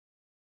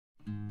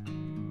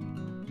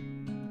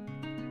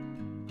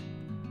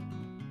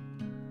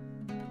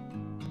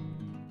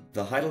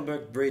The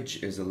Heidelberg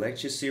Bridge is a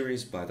lecture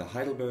series by the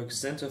Heidelberg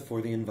Center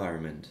for the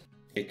Environment.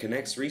 It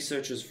connects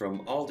researchers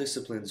from all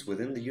disciplines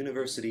within the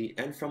university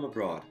and from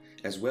abroad,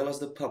 as well as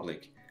the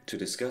public, to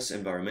discuss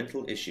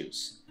environmental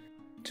issues.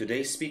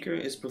 Today's speaker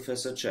is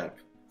Professor Cherp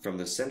from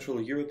the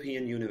Central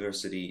European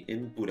University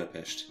in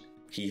Budapest.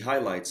 He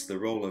highlights the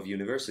role of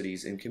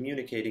universities in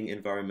communicating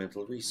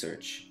environmental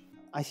research.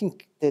 I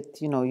think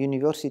that,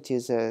 university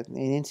as an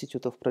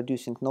institute of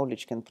producing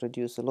knowledge can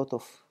produce a lot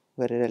of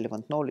very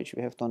relevant knowledge.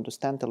 We have to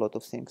understand a lot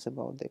of things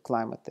about the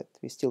climate that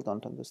we still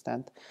don't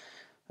understand.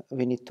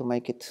 We need to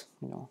make it,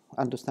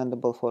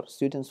 understandable for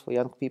students, for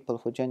young people,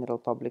 for general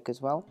public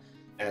as well.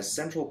 As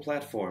central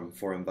platform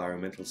for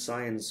environmental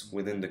science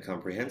within the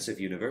comprehensive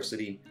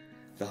university,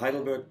 the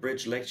Heidelberg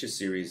Bridge lecture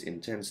series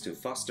intends to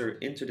foster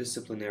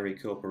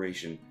interdisciplinary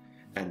cooperation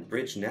and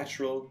bridge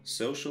natural,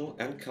 social,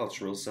 and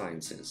cultural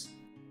sciences.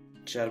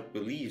 Cherp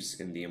believes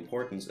in the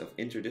importance of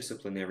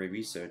interdisciplinary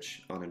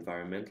research on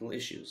environmental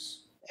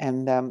issues.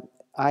 And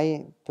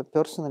I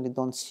personally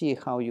don't see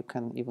how you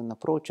can even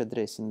approach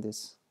addressing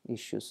these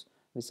issues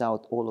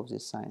without all of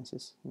these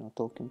sciences,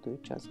 talking to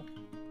each other.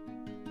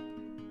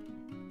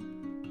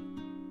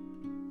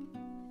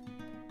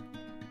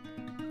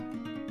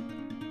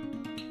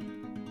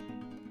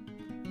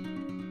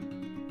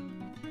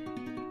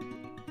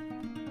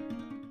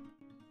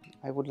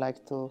 I would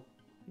like to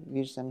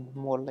wish them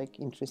more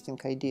interesting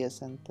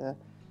ideas and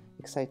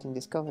exciting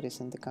discoveries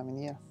in the coming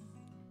year.